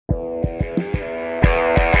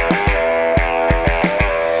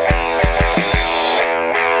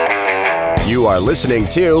You are listening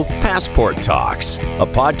to Passport Talks, a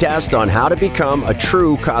podcast on how to become a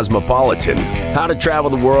true cosmopolitan, how to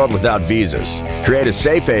travel the world without visas, create a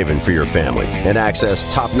safe haven for your family, and access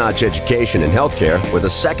top-notch education and healthcare with a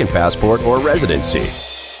second passport or residency.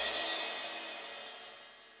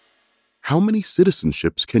 How many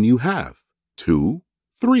citizenships can you have? 2,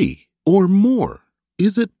 3, or more?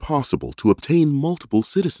 Is it possible to obtain multiple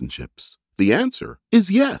citizenships? The answer is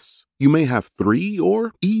yes. You may have 3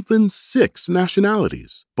 or even 6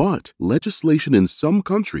 nationalities, but legislation in some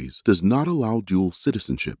countries does not allow dual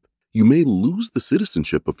citizenship. You may lose the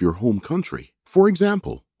citizenship of your home country. For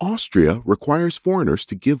example, Austria requires foreigners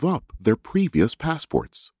to give up their previous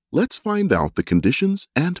passports. Let's find out the conditions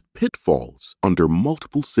and pitfalls under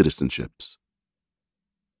multiple citizenships.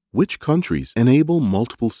 Which countries enable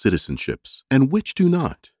multiple citizenships and which do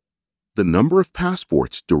not? The number of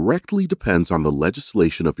passports directly depends on the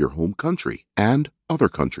legislation of your home country and other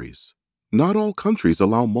countries. Not all countries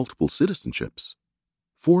allow multiple citizenships.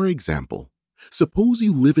 For example, suppose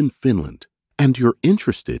you live in Finland and you're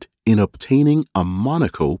interested in obtaining a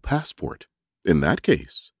Monaco passport. In that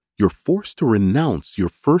case, you're forced to renounce your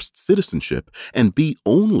first citizenship and be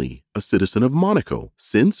only a citizen of Monaco,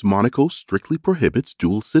 since Monaco strictly prohibits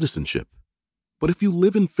dual citizenship. But if you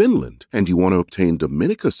live in Finland and you want to obtain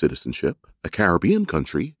Dominica citizenship, a Caribbean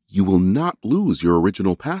country, you will not lose your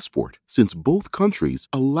original passport, since both countries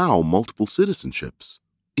allow multiple citizenships.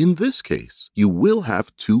 In this case, you will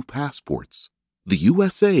have 2 passports. The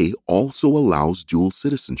USA also allows dual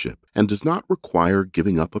citizenship and does not require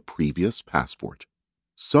giving up a previous passport.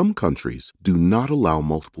 Some countries do not allow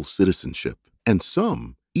multiple citizenship, and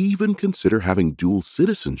some even consider having dual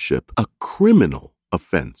citizenship a criminal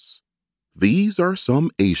offense. These are some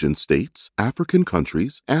Asian states, African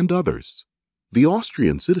countries, and others. The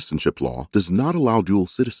Austrian citizenship law does not allow dual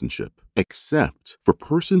citizenship, except for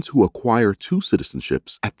persons who acquire 2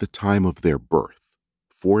 citizenships at the time of their birth.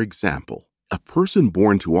 For example, a person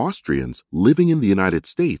born to Austrians living in the United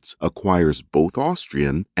States acquires both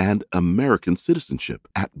Austrian and American citizenship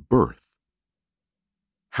at birth.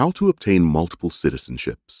 How to obtain multiple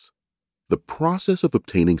citizenships? The process of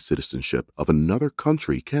obtaining citizenship of another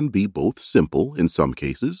country can be both simple in some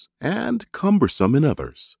cases and cumbersome in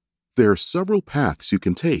others. There are several paths you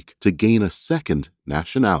can take to gain a second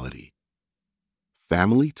nationality.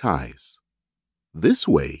 Family ties. This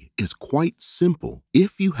way is quite simple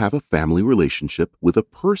if you have a family relationship with a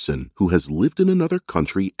person who has lived in another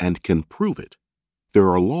country and can prove it. There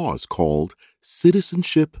are laws called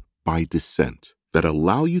citizenship by descent that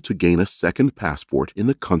allow you to gain a second passport in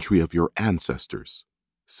the country of your ancestors.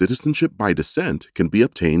 Citizenship by descent can be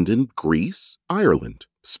obtained in Greece, Ireland,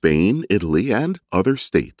 Spain, Italy, and other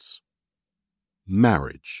states.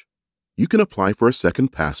 Marriage. You can apply for a second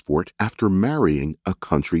passport after marrying a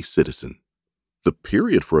country citizen. The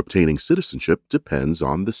period for obtaining citizenship depends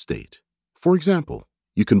on the state. For example,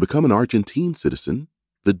 you can become an Argentine citizen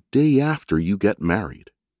the day after you get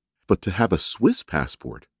married. But to have a Swiss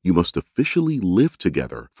passport, you must officially live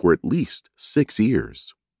together for at least 6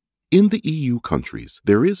 years. In the EU countries,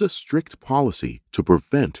 there is a strict policy to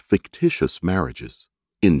prevent fictitious marriages.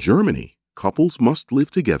 In Germany, couples must live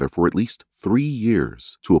together for at least 3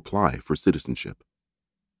 years to apply for citizenship.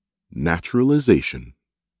 Naturalization.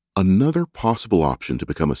 Another possible option to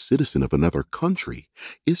become a citizen of another country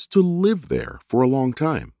is to live there for a long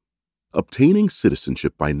time. Obtaining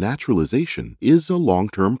citizenship by naturalization is a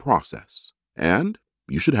long-term process, and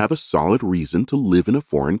you should have a solid reason to live in a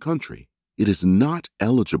foreign country. It is not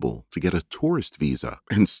eligible to get a tourist visa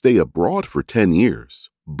and stay abroad for 10 years,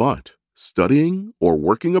 but studying or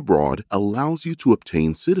working abroad allows you to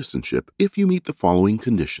obtain citizenship if you meet the following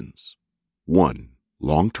conditions. 1.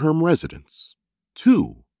 Long-term residence.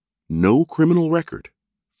 2. No criminal record.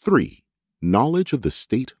 3. Knowledge of the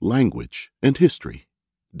state language and history.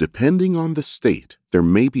 Depending on the state, there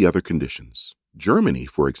may be other conditions. Germany,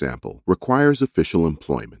 for example, requires official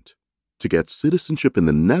employment. To get citizenship in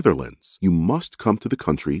the Netherlands, you must come to the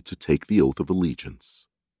country to take the oath of allegiance.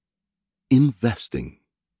 Investing.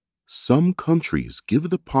 Some countries give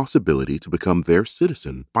the possibility to become their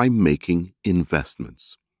citizen by making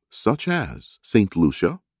investments, such as St.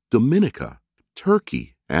 Lucia, Dominica,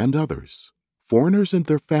 Turkey, and others. Foreigners and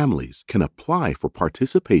their families can apply for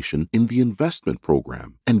participation in the investment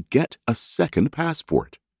program and get a second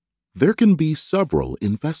passport. There can be several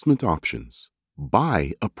investment options.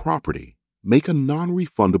 Buy a property. Make a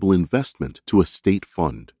non-refundable investment to a state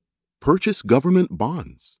fund. Purchase government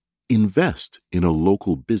bonds. Invest in a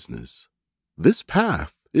local business. This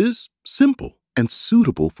path is simple and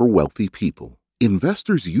suitable for wealthy people.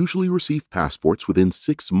 Investors usually receive passports within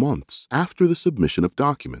 6 months after the submission of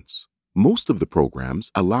documents. Most of the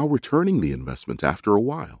programs allow returning the investment after a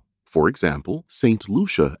while. For example, St.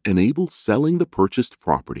 Lucia enables selling the purchased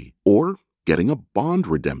property or getting a bond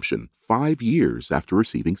redemption 5 years after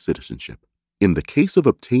receiving citizenship. In the case of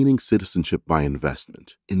obtaining citizenship by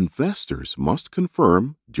investment, investors must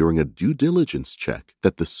confirm during a due diligence check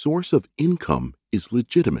that the source of income is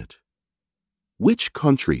legitimate. Which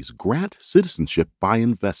countries grant citizenship by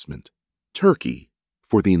investment? Turkey,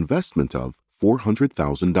 for the investment of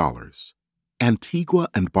 $400,000. Antigua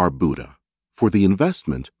and Barbuda, for the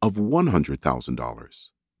investment of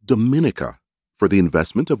 $100,000. Dominica, for the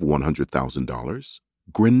investment of $100,000.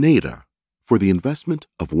 Grenada, for the investment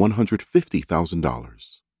of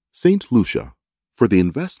 $150,000. St. Lucia, for the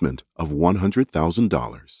investment of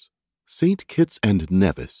 $100,000. St. Kitts and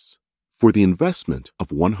Nevis, for the investment of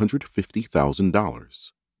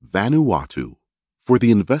 $150,000. Vanuatu, for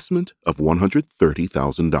the investment of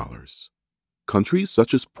 $130,000. Countries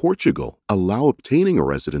such as Portugal allow obtaining a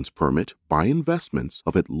residence permit by investments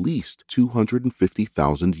of at least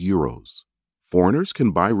 250,000 euros. Foreigners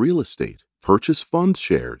can buy real estate, purchase fund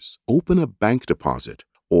shares, open a bank deposit,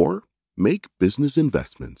 or make business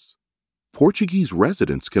investments. Portuguese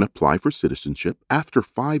residents can apply for citizenship after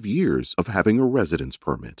 5 years of having a residence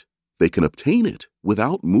permit. They can obtain it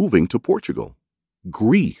without moving to Portugal.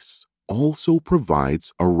 Greece also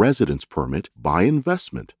provides a residence permit by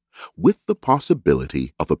investment, with the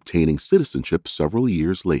possibility of obtaining citizenship several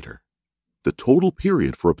years later. The total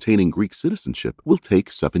period for obtaining Greek citizenship will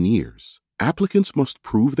take 7 years. Applicants must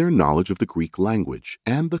prove their knowledge of the Greek language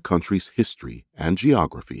and the country's history and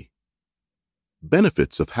geography.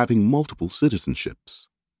 Benefits of having multiple citizenships.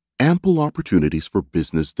 Ample opportunities for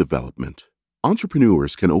business development.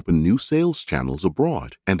 Entrepreneurs can open new sales channels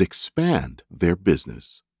abroad and expand their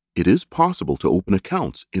business. It is possible to open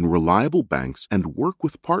accounts in reliable banks and work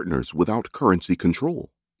with partners without currency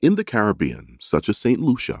control. In the Caribbean, such as St.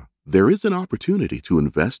 Lucia, there is an opportunity to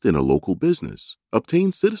invest in a local business,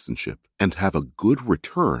 obtain citizenship, and have a good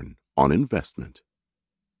return on investment.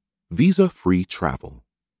 Visa-free travel.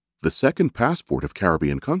 The second passport of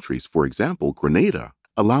Caribbean countries, for example, Grenada,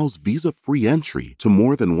 allows visa-free entry to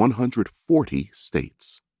more than 140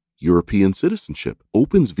 states. European citizenship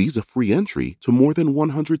opens visa-free entry to more than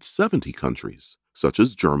 170 countries, such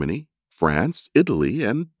as Germany, France, Italy,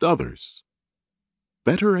 and others.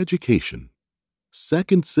 Better education.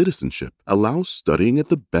 Second citizenship allows studying at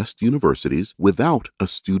the best universities without a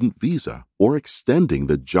student visa or extending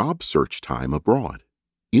the job search time abroad.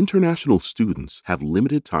 International students have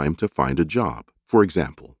limited time to find a job. For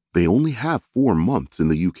example, they only have 4 months in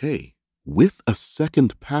the UK. With a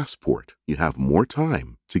second passport, you have more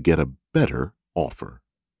time to get a better offer.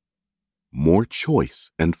 More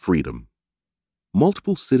choice and freedom.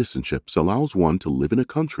 Multiple citizenships allows one to live in a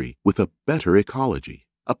country with a better ecology,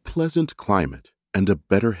 a pleasant climate, and a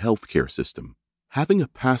better healthcare system. Having a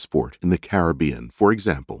passport in the Caribbean, for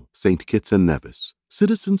example, St. Kitts and Nevis,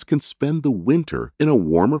 citizens can spend the winter in a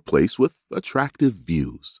warmer place with attractive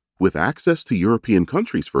views. With access to European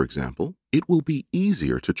countries, for example, it will be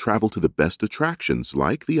easier to travel to the best attractions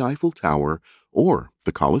like the Eiffel Tower or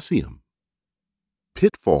the Colosseum.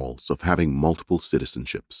 Pitfalls of having multiple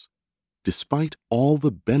citizenships. Despite all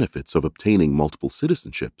the benefits of obtaining multiple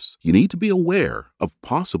citizenships, you need to be aware of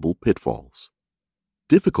possible pitfalls.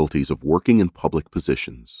 Difficulties of working in public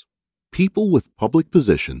positions. People with public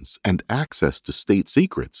positions and access to state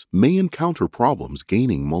secrets may encounter problems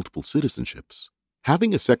gaining multiple citizenships.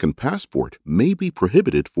 Having a second passport may be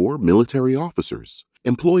prohibited for military officers,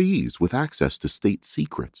 employees with access to state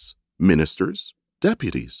secrets, ministers,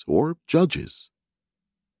 deputies, or judges.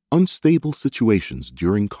 Unstable situations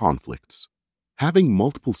during conflicts. Having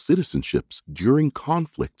multiple citizenships during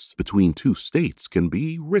conflicts between 2 states can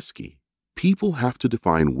be risky. People have to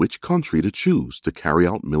define which country to choose to carry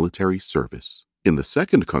out military service. In the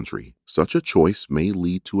second country, such a choice may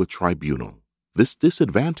lead to a tribunal. This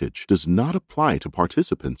disadvantage does not apply to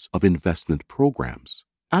participants of investment programs.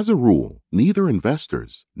 As a rule, neither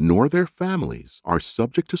investors nor their families are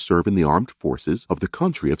subject to serve in the armed forces of the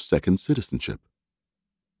country of second citizenship.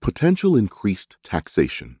 Potential increased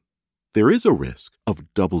taxation. There is a risk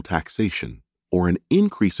of double taxation or an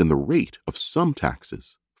increase in the rate of some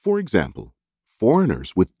taxes. For example,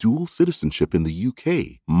 foreigners with dual citizenship in the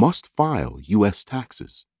UK must file U.S.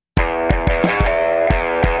 taxes.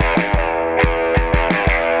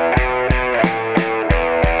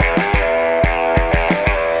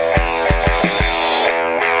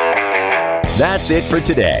 That's it for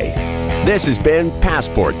today. This has been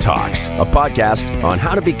Passport Talks, a podcast on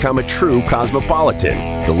how to become a true cosmopolitan.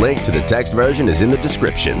 The link to the text version is in the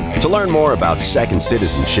description. To learn more about second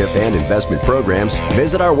citizenship and investment programs,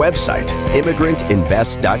 visit our website,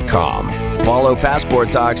 immigrantinvest.com. Follow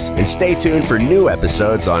Passport Talks and stay tuned for new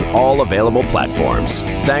episodes on all available platforms.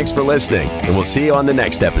 Thanks for listening, and we'll see you on the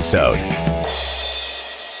next episode.